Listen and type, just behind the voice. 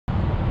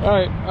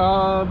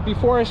Alright,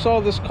 before I saw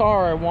this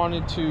car, I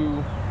wanted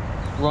to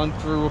run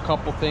through a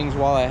couple things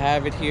while I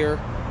have it here.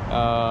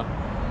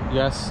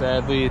 Yes,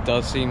 sadly, it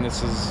does seem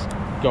this is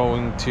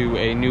going to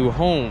a new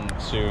home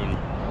soon.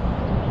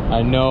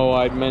 I know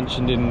I'd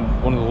mentioned in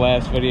one of the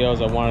last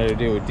videos I wanted to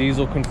do a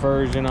diesel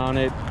conversion on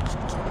it.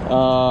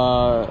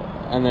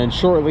 And then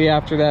shortly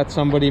after that,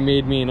 somebody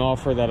made me an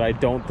offer that I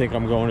don't think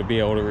I'm going to be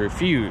able to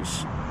refuse.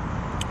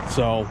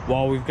 So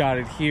while we've got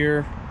it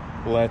here,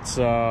 let's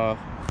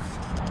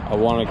I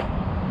want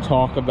to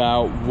talk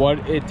about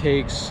what it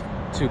takes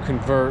to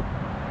convert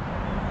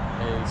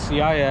a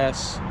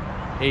CIS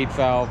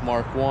 8-valve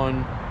Mark I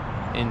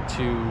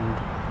into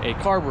a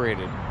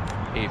carbureted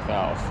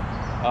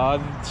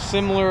 8-valve.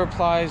 Similar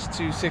applies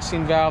to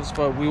 16 valves,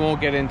 but we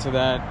won't get into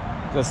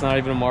that. That's not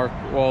even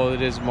a well,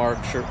 it is Mark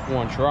I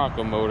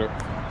Scirocco motor,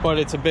 but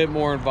it's a bit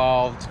more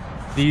involved.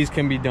 These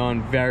can be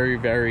done very,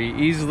 very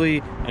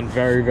easily and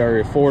very,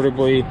 very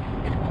affordably.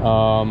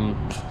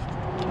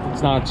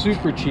 It's not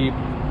super cheap,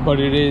 but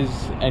it is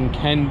and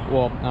can,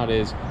 well, not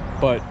is,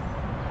 but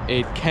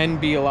it can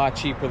be a lot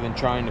cheaper than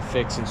trying to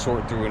fix and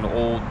sort through an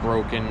old,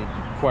 broken,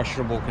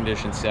 questionable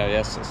condition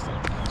CIS system.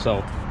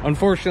 So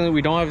unfortunately,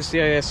 we don't have a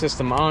CIS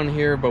system on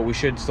here, but we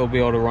should still be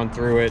able to run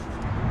through it.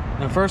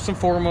 Now, first and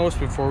foremost,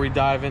 before we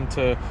dive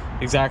into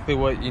exactly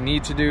what you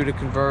need to do to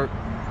convert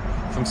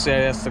from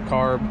CIS to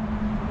carb,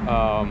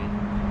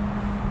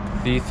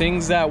 the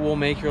things that will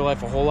make your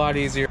life a whole lot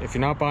easier, if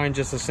you're not buying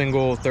just a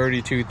single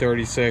 32,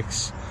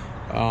 36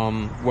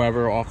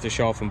 Weber off the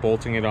shelf and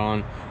bolting it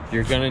on,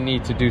 you're gonna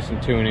need to do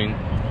some tuning,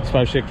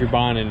 especially if you're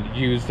buying a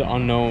used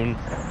unknown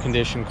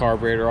condition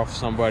carburetor off of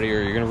somebody,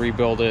 or you're gonna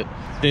rebuild it.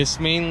 This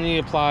mainly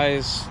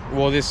applies,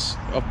 well, this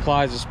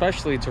applies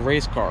especially to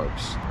race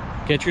carbs.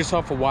 Get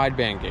yourself a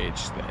wideband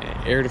gauge,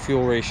 the air to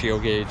fuel ratio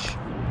gauge,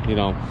 you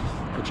know,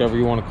 whichever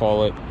you want to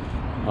call it.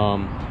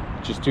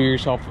 Just do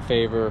yourself a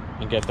favor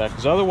and get that,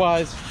 because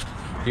otherwise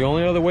the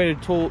only other way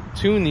to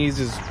tune these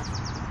is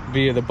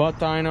via the butt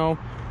dyno,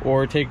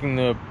 or taking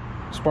the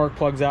spark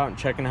plugs out and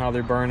checking how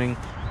they're burning,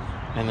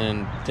 and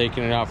then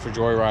taking it out for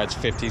joyrides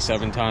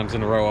 57 times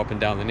in a row up and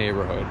down the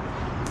neighborhood.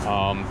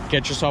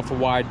 Get yourself a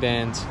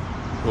wideband.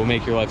 It will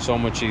make your life so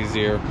much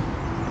easier,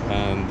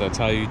 and that's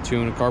how you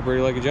tune a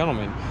carburetor like a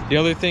gentleman. The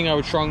other thing I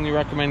would strongly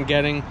recommend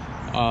getting,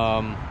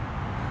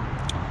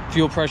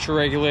 fuel pressure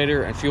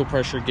regulator and fuel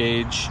pressure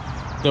gauge.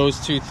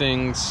 Those two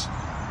things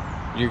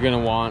you're gonna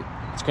want.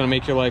 It's gonna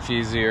make your life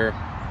easier,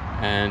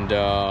 and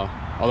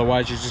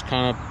otherwise you're just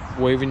kind of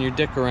waving your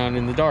dick around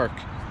in the dark.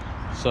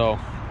 So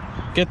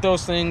get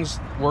those things,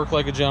 work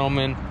like a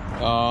gentleman.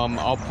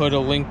 I'll put a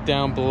link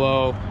down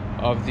below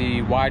of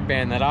the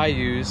wideband that I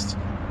used.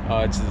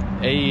 It's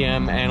an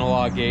AEM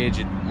analog gauge.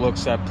 It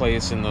looks at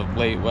place in the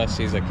late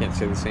Westies. I can't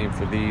say the same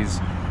for these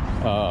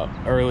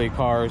early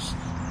cars,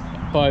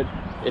 but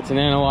it's an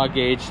analog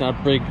gauge,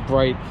 not big,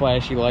 bright,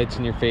 flashy lights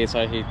in your face.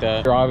 I hate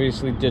that. You're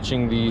obviously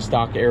ditching the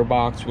stock air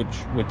box,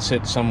 which would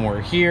sit somewhere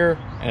here,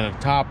 and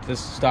atop this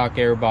stock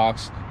air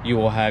box, you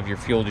will have your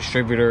fuel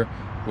distributor,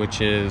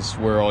 which is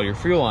where all your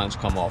fuel lines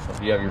come off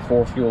of. You have your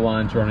 4 fuel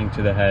lines running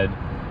to the head,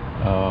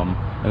 and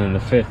then the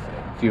 5th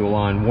fuel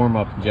line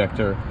warm-up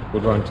injector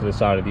would run to the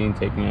side of the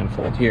intake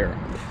manifold here.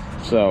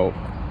 So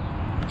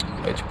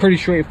it's pretty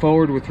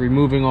straightforward with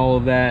removing all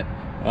of that.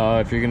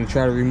 If you're going to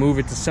try to remove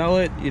it to sell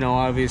it, you know,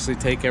 obviously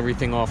take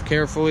everything off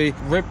carefully.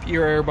 Rip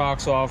your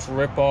airbox off,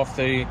 rip off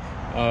the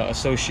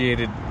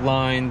associated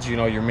lines, you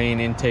know, your main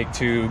intake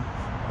tube.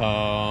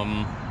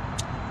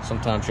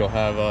 Sometimes you'll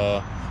have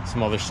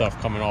some other stuff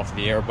coming off of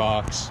the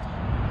airbox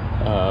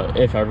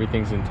if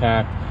everything's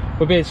intact.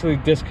 But basically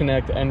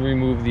disconnect and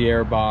remove the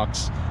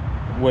airbox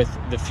with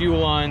the fuel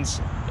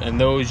lines, and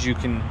those you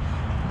can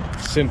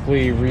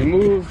simply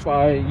remove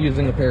by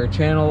using a pair of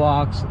channel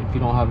locks if you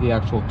don't have the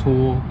actual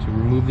tool to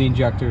remove the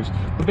injectors.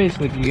 But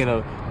basically, if you get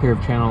a pair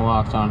of channel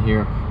locks on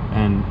here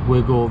and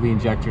wiggle the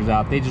injectors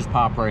out, they just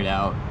pop right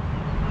out.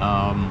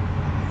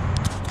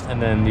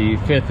 And then the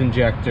 5th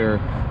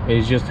injector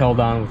is just held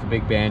on with a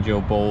big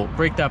banjo bolt.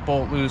 Break that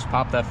bolt loose,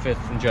 pop that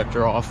 5th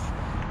injector off.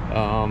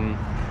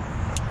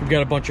 We've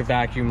got a bunch of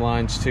vacuum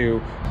lines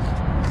too.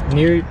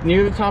 Near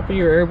the top of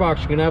your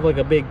airbox, you can have like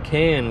a big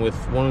can with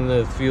one of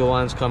the fuel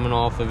lines coming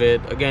off of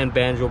it. Again,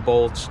 banjo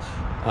bolts.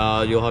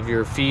 You'll have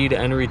your feed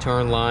and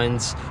return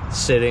lines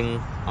sitting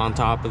on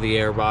top of the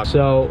airbox.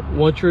 So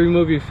once you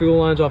remove your fuel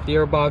lines off the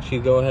airbox,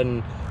 you go ahead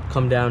and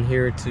come down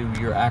here to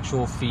your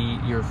actual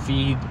feed, your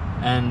feed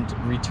and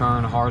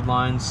return hard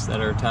lines that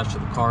are attached to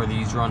the car.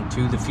 These run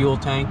to the fuel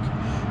tank.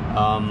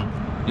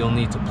 You'll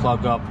need to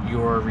plug up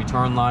your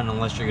return line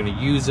unless you're going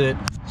to use it.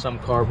 Some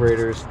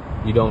carburetors,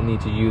 you don't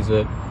need to use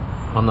it.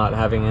 I'm not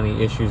having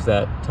any issues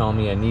that tell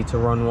me I need to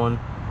run one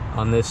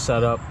on this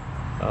setup,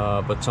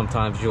 but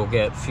sometimes you'll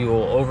get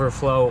fuel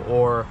overflow,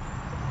 or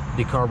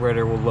the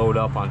carburetor will load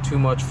up on too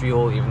much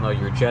fuel even though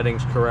your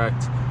jetting's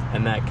correct,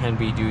 and that can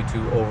be due to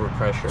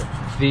overpressure.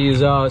 These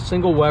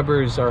single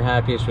Webers are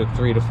happiest with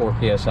 3 to 4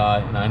 psi,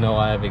 and I know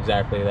I have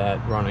exactly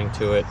that running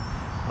to it.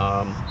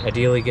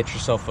 Ideally, get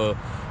yourself a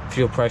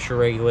fuel pressure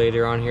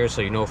regulator on here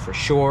so you know for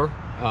sure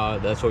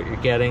That's what you're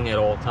getting at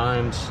all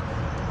times.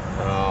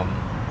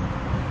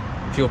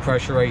 Fuel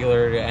pressure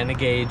regulator and a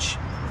gauge.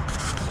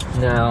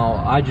 Now,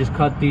 I just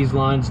cut these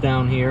lines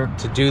down here.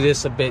 To do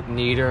this a bit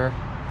neater,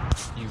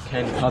 you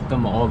can cut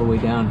them all the way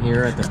down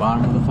here at the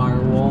bottom of the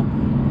firewall.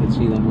 You can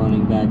see them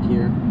running back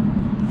here.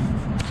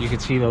 You can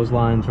see those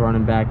lines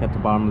running back at the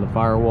bottom of the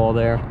firewall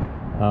there.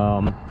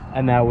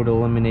 And that would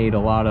eliminate a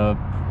lot of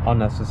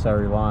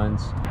unnecessary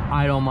lines.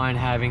 I don't mind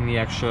having the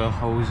extra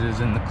hoses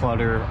and the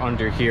clutter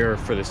under here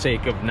for the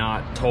sake of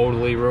not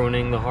totally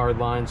ruining the hard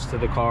lines to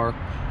the car,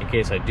 in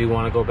case I do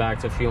want to go back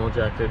to fuel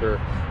injected or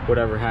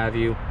whatever have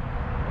you.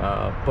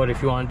 But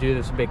if you want to do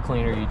this a bit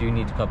cleaner, you do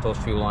need to cut those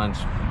fuel lines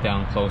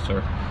down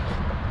closer.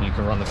 You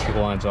can run the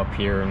fuel lines up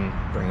here and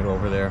bring it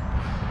over there.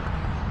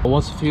 But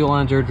once the fuel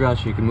lines are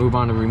addressed, you can move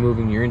on to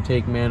removing your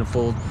intake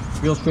manifold.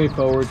 Real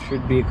straightforward.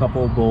 Should be a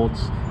couple of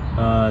bolts.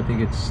 I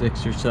think it's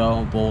 6 or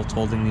so bolts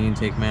holding the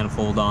intake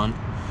manifold on.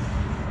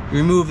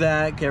 Remove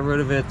that, get rid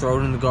of it, throw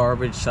it in the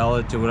garbage, sell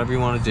it, do whatever you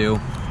want to do.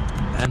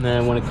 And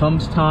then when it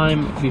comes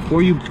time,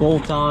 before you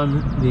bolt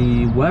on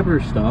the Weber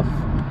stuff,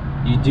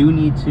 you do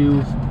need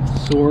to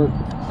sort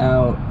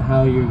out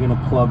how you're going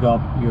to plug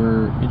up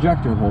your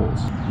injector holes.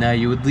 Now,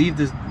 you would leave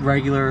the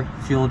regular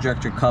fuel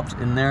injector cups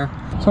in there.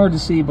 It's hard to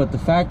see, but the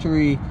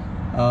factory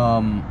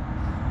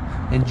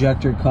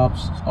injector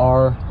cups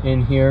are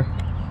in here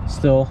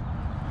still.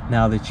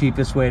 Now, the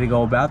cheapest way to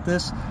go about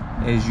this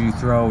is you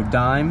throw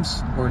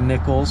dimes or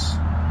nickels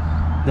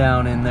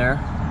down in there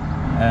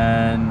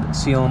and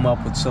seal them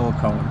up with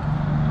silicone,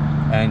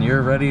 and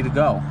you're ready to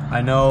go.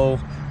 I know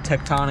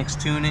Tectonics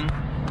Tuning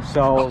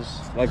sells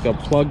like a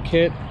plug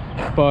kit,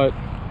 but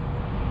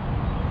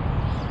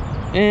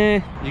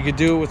you could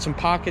do it with some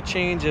pocket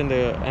change and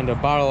a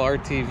bottle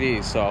of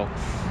RTV. So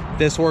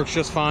this works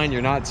just fine.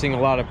 You're not seeing a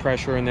lot of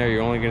pressure in there.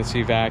 You're only going to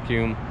see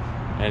vacuum.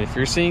 And if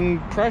you're seeing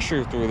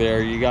pressure through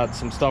there, you got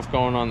some stuff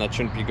going on that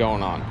shouldn't be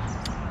going on.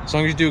 As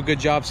long as you do a good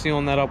job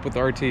sealing that up with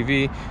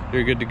RTV,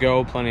 you're good to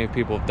go. Plenty of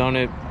people have done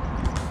it.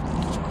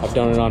 I've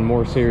done it on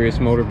more serious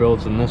motor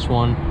builds than this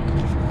one.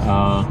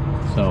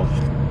 So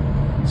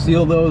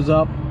seal those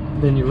up,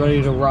 then you're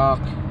ready to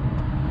rock.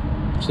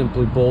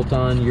 Simply bolt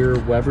on your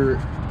Weber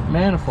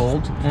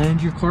manifold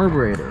and your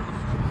carburetor,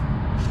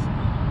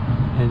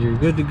 and you're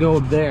good to go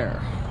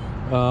there.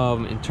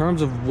 In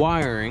terms of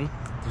wiring,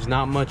 there's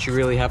not much you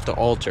really have to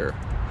alter.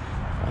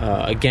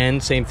 Again,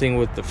 same thing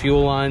with the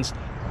fuel lines.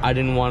 I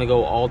didn't want to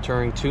go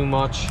altering too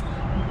much,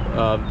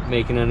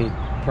 making any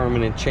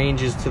permanent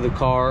changes to the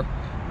car,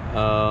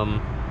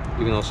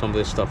 even though some of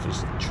this stuff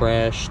is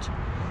trashed.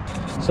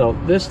 So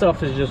this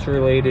stuff is just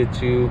related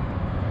to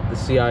the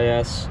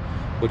CIS,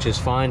 which is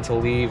fine to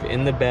leave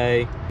in the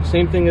bay.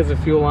 Same thing as the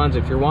fuel lines.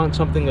 If you want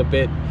something a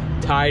bit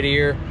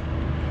tidier,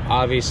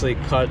 obviously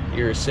cut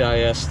your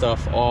CIS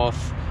stuff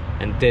off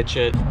and ditch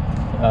it.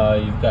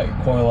 You've got your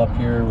coil up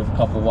here with a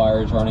couple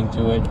wires running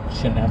to it. You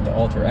shouldn't have to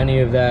alter any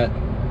of that.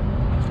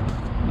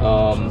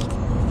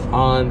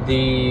 On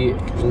the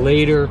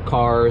later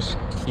cars,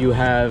 you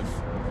have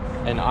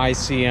an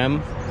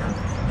ICM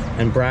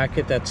and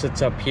bracket that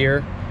sits up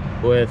here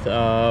with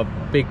a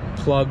big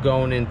plug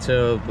going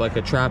into like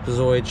a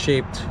trapezoid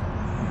shaped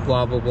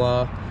blah blah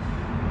blah.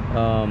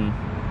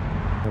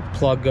 A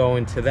plug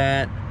going to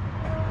that,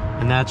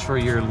 and that's for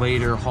your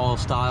later haul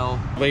style.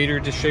 Later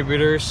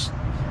distributors,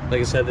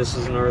 like I said, this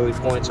is an early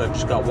point, so I've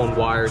just got one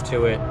wire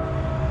to it.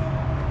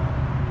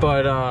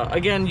 But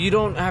again, you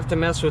don't have to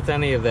mess with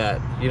any of that.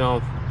 You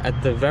know,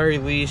 at the very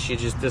least, you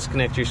just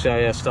disconnect your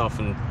CIS stuff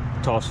and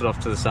toss it off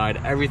to the side.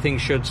 Everything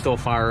should still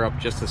fire up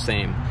just the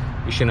same.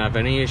 You shouldn't have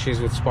any issues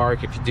with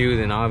spark. If you do,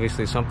 then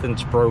obviously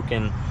something's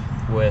broken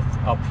with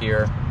up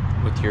here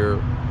with your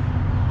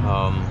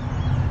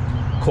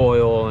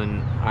coil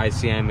and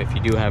ICM, if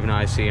you do have an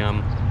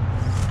ICM.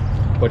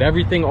 But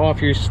everything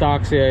off your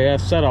stock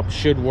CIS setup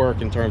should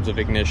work in terms of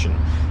ignition.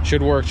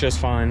 Should work just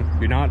fine.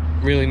 You're not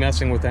really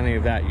messing with any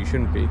of that. You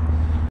shouldn't be.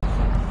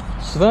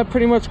 So that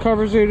pretty much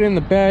covers it in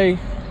the bay.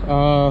 You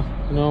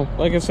know,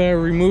 like I said,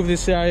 remove the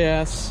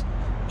CIS,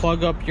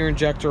 plug up your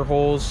injector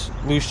holes,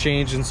 loose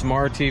change and some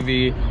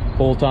RTV,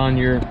 bolt on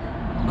your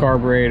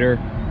carburetor.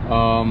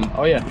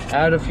 Oh yeah,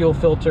 add a fuel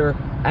filter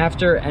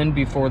after and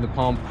before the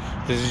pump.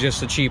 This is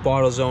just a cheap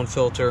AutoZone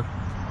filter.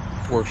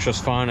 Works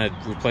just fine. I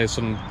replace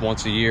them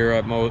once a year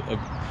at most.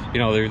 You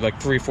know, they're like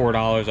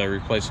 $3-4. I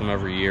replace them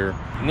every year.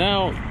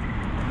 Now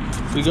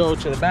we go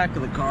to the back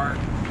of the car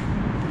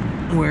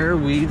where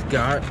we've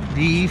got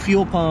the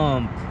fuel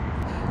pump.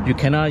 You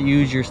cannot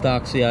use your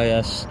stock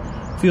CIS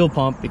fuel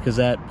pump because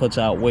that puts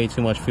out way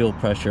too much fuel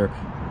pressure.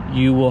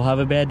 You will have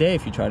a bad day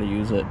if you try to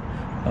use it.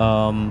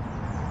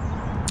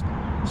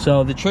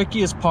 So the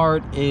trickiest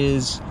part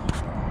is,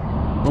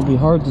 it'll be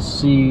hard to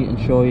see and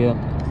show you,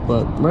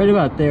 but right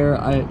about there,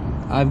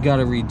 I've got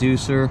a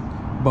reducer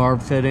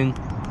barb fitting.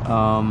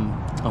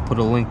 I'll put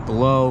a link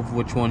below of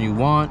which one you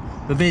want,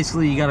 but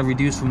basically you got to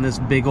reduce from this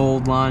big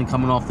old line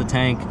coming off the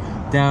tank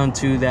down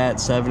to that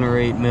 7 or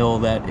 8 mil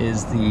that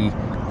is the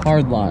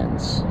hard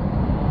lines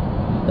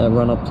that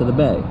run up to the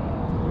bay.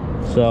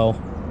 So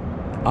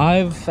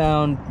I've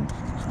found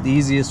The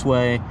easiest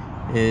way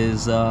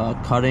is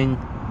cutting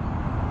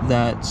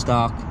that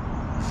stock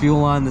fuel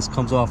line. This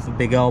comes off a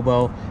big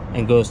elbow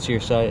and goes to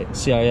your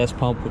CIS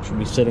pump, which will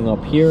be sitting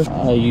up here.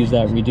 Use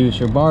that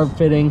reducer barb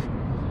fitting,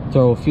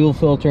 throw a fuel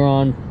filter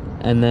on,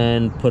 and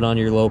then put on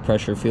your low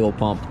pressure fuel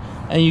pump.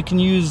 And you can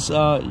use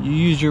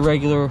your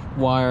regular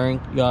wiring.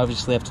 You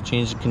obviously have to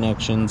change the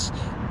connections,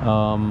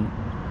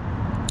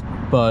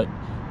 but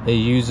it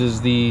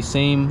uses the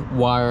same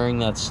wiring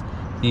that's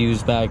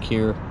used back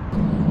here.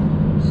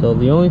 So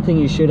the only thing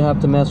you should have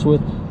to mess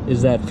with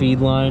is that feed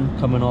line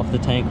coming off the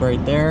tank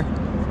right there,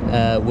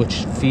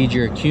 which feeds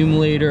your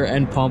accumulator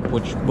and pump,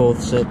 which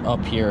both sit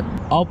up here.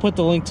 I'll put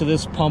the link to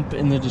this pump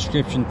in the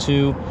description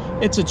too.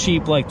 It's a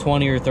cheap, like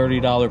 $20 or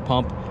 $30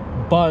 pump,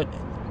 but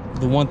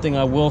the one thing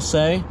I will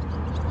say,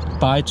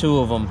 buy 2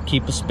 of them.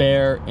 Keep a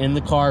spare in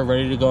the car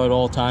ready to go at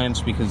all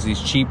times, because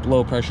these cheap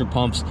low pressure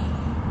pumps,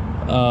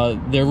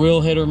 they're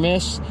real hit or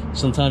miss.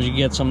 Sometimes you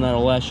get some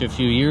that'll last you a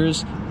few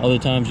years, other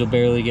times you'll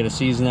barely get a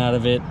season out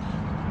of it.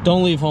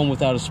 Don't leave home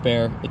without a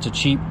spare. It's a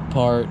cheap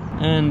part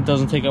and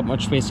doesn't take up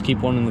much space to keep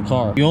one in the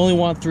car. You only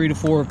want 3 to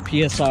 4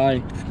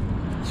 psi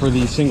for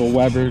these single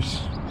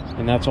Webers,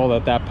 and that's all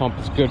that pump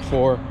is good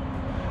for.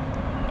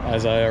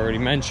 As I already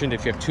mentioned,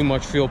 if you have too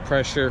much fuel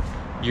pressure,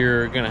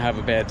 you're gonna have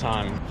a bad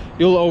time.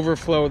 You'll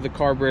overflow the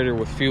carburetor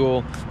with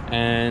fuel,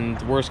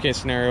 and worst case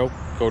scenario,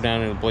 go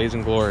down in a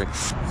blazing glory.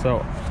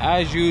 So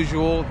as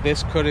usual,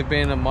 this could have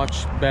been a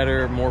much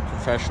better, more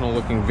professional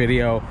looking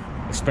video,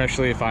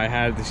 especially if I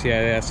had the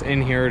CIS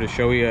in here to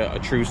show you a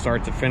true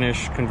start to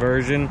finish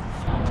conversion.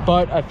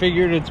 But I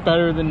figured it's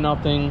better than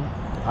nothing.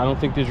 I don't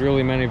think there's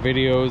really many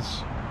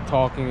videos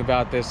talking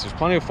about this. There's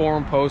plenty of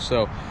forum posts,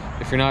 so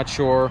if you're not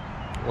sure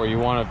or you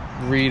want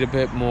to read a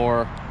bit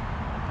more,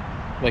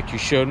 like you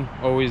should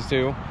always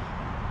do,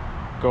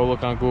 go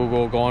look on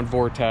Google, go on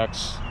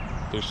Vortex.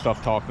 There's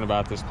stuff talking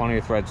about this, plenty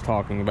of threads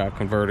talking about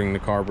converting the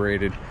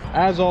carbureted.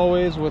 As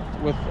always with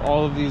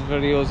all of these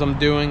videos I'm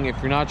doing, if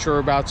you're not sure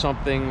about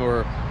something, or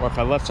if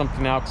I left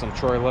something out, because I'm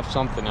sure I left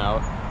something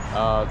out,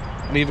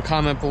 leave a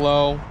comment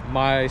below.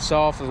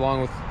 Myself,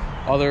 along with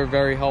other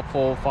very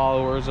helpful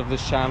followers of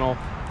this channel,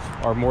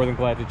 are more than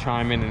glad to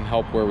chime in and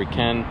help where we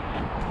can.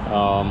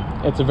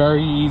 It's a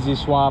very easy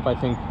swap. I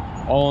think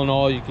all in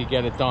all you could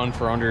get it done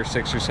for under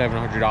 $600 or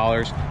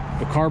 $700.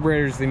 The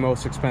carburetor is the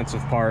most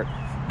expensive part.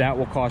 That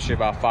will cost you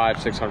about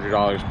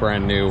 $500-600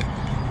 brand new.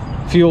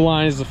 Fuel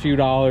line is a few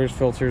dollars,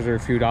 filters are a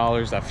few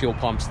dollars, that fuel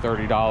pump's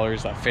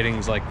 $30, that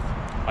fitting's like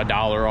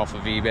 $1 off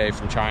of eBay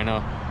from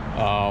China.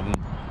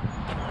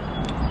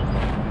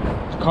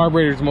 The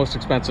carburetor is the most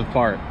expensive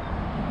part.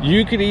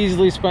 You could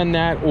easily spend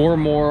that or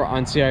more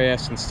on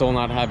CIS and still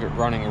not have it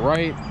running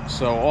right.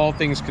 So all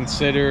things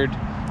considered,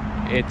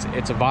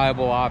 it's a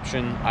viable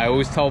option. I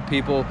always tell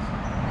people,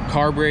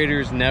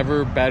 carburetor's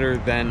never better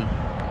than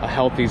a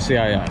healthy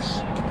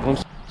CIS.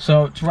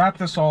 So to wrap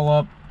this all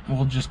up,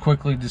 we'll just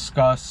quickly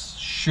discuss,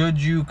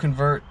 should you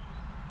convert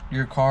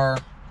your car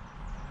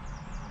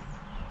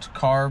to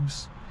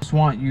carbs? I just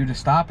want you to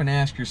stop and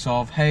ask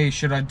yourself, hey,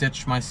 should I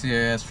ditch my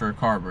CIS for a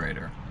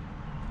carburetor?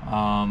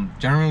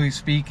 Generally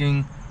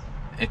speaking,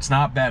 it's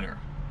not better.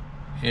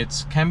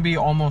 It can be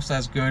almost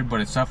as good,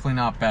 but it's definitely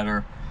not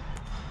better.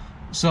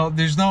 So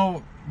there's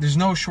no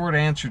short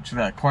answer to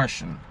that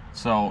question.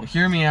 So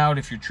hear me out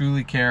if you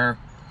truly care.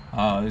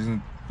 This is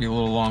gonna be a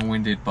little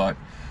long-winded, but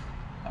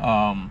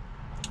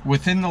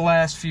within the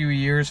last few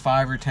years,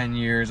 5 or 10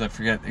 years, I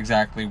forget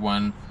exactly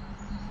when,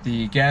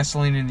 the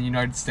gasoline in the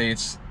United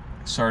States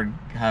started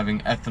having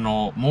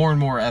ethanol, more and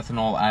more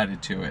ethanol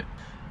added to it.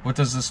 What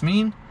does this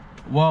mean?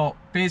 Well,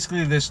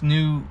 basically this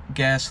new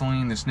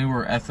gasoline, this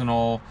newer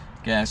ethanol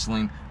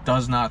gasoline,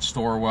 does not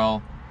store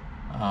well.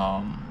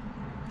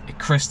 It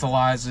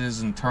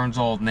crystallizes and turns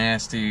all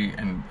nasty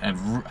and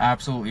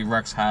absolutely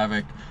wreaks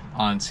havoc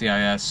on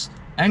CIS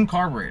and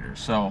carburetors.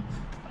 So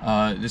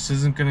this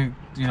isn't gonna,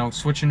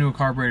 switching to a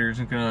carburetor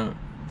isn't gonna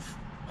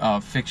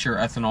fix your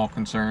ethanol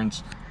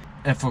concerns.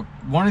 If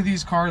one of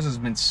these cars has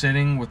been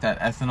sitting with that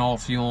ethanol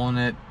fuel in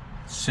it,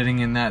 sitting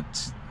in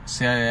that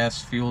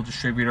CIS fuel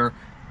distributor,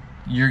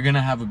 you're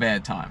gonna have a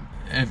bad time.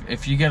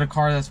 If you get a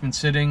car that's been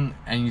sitting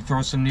and you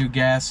throw some new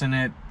gas in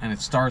it and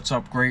it starts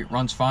up great,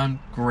 runs fine,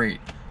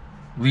 great.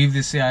 Leave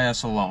the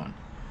CIS alone.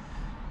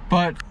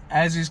 But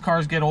as these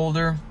cars get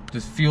older,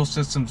 the fuel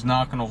system's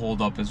not gonna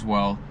hold up as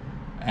well.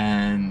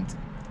 And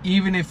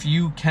even if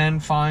you can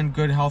find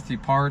good healthy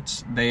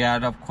parts, they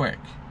add up quick.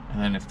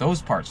 And then if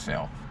those parts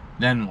fail,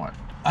 then what?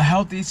 A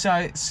healthy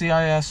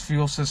CIS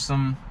fuel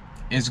system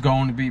is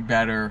going to be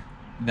better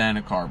than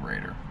a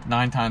carburetor,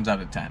 9 times out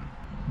of 10.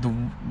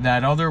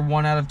 That other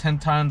 1 out of 10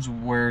 times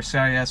where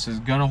CIS is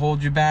gonna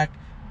hold you back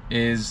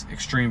is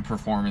extreme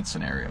performance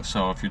scenarios.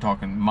 So if you're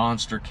talking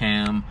monster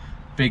cam,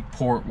 big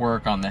port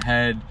work on the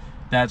head,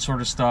 that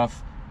sort of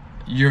stuff,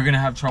 you're gonna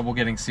have trouble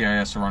getting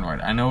CIS to run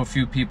right. I know a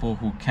few people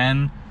who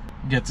can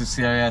get the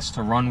CIS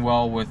to run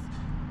well with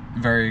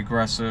very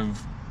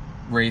aggressive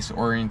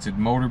race-oriented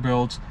motor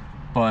builds,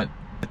 but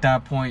at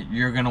that point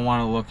you're gonna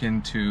want to look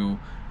into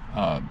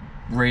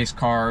race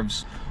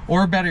carbs,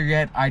 or better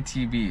yet,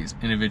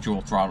 ITBs,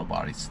 individual throttle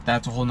bodies.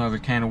 That's a whole nother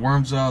can of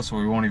worms though, so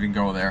we won't even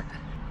go there.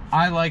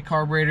 I like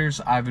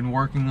carburetors. I've been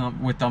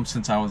working with them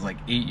since I was like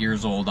 8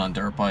 years old on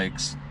dirt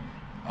bikes.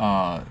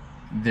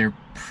 They're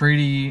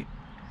pretty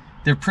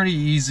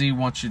easy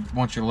once you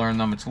learn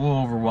them. It's a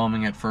little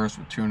overwhelming at first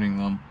with tuning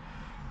them.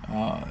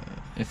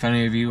 If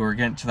any of you are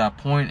getting to that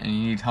point and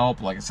you need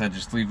help, like I said,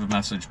 just leave a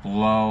message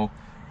below,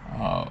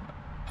 and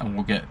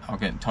I'll get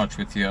in touch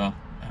with you,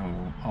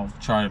 and I'll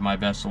try my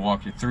best to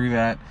walk you through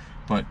that.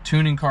 But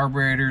tuning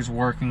carburetors,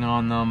 working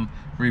on them,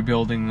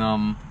 rebuilding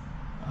them,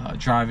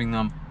 driving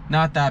them,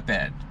 not that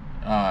bad.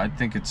 I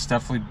think it's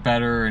definitely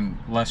better and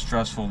less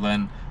stressful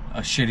than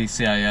a shitty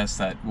CIS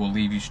that will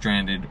leave you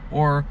stranded,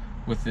 or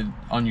with an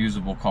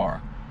unusable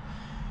car.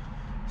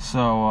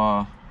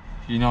 So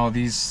you know,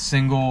 these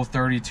single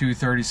 32,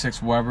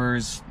 36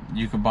 Webers,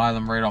 you can buy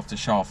them right off the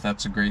shelf.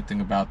 That's a great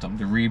thing about them.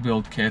 The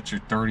rebuild kits are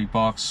 30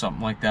 bucks,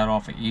 something like that,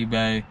 off of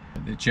eBay.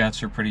 The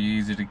jets are pretty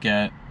easy to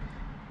get.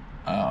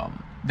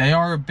 They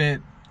are a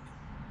bit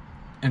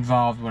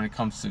involved when it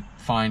comes to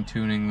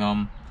fine-tuning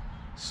them.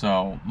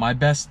 So my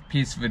best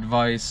piece of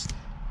advice,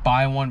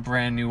 buy one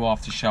brand new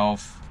off the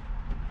shelf,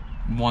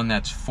 one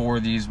that's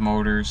for these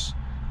motors.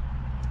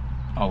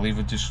 I'll leave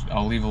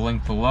a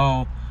link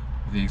below,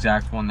 the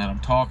exact one that I'm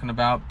talking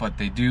about, but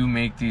they do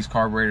make these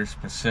carburetors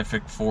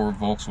specific for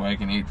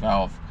Volkswagen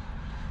 8-valve,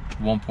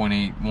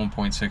 1.8,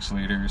 1.6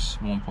 liters,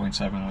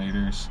 1.7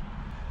 liters.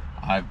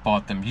 I've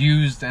bought them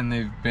used, and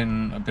they've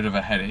been a bit of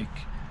a headache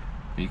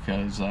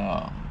because,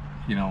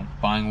 you know,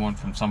 buying one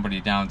from somebody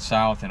down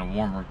south in a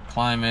warmer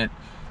climate,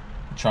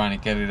 trying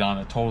to get it on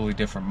a totally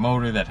different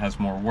motor that has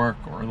more work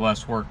or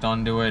less work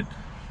done to it,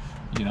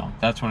 you know,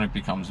 that's when it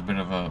becomes a bit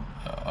of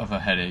a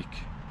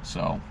headache.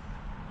 So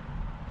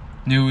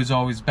new is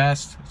always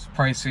best. It's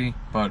pricey,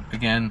 but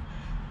again,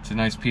 it's a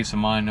nice peace of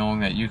mind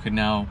knowing that you can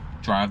now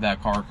drive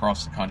that car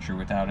across the country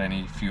without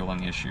any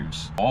fueling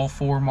issues. All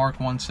 4 Mark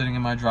 1 sitting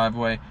in my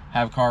driveway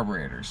have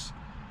carburetors,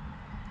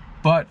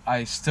 but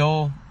I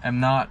still am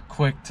not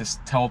quick to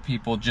tell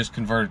people just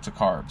convert it to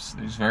carbs.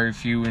 There's very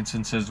few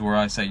instances where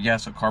I say,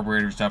 yes, a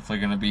carburetor is definitely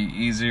going to be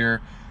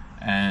easier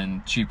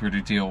and cheaper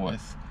to deal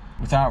with.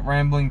 Without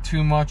rambling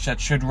too much,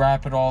 that should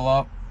wrap it all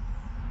up.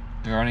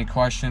 If there are any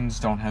questions,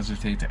 don't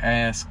hesitate to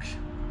ask.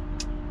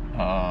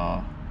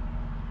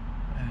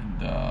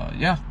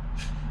 Yeah.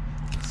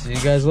 See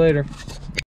you guys later.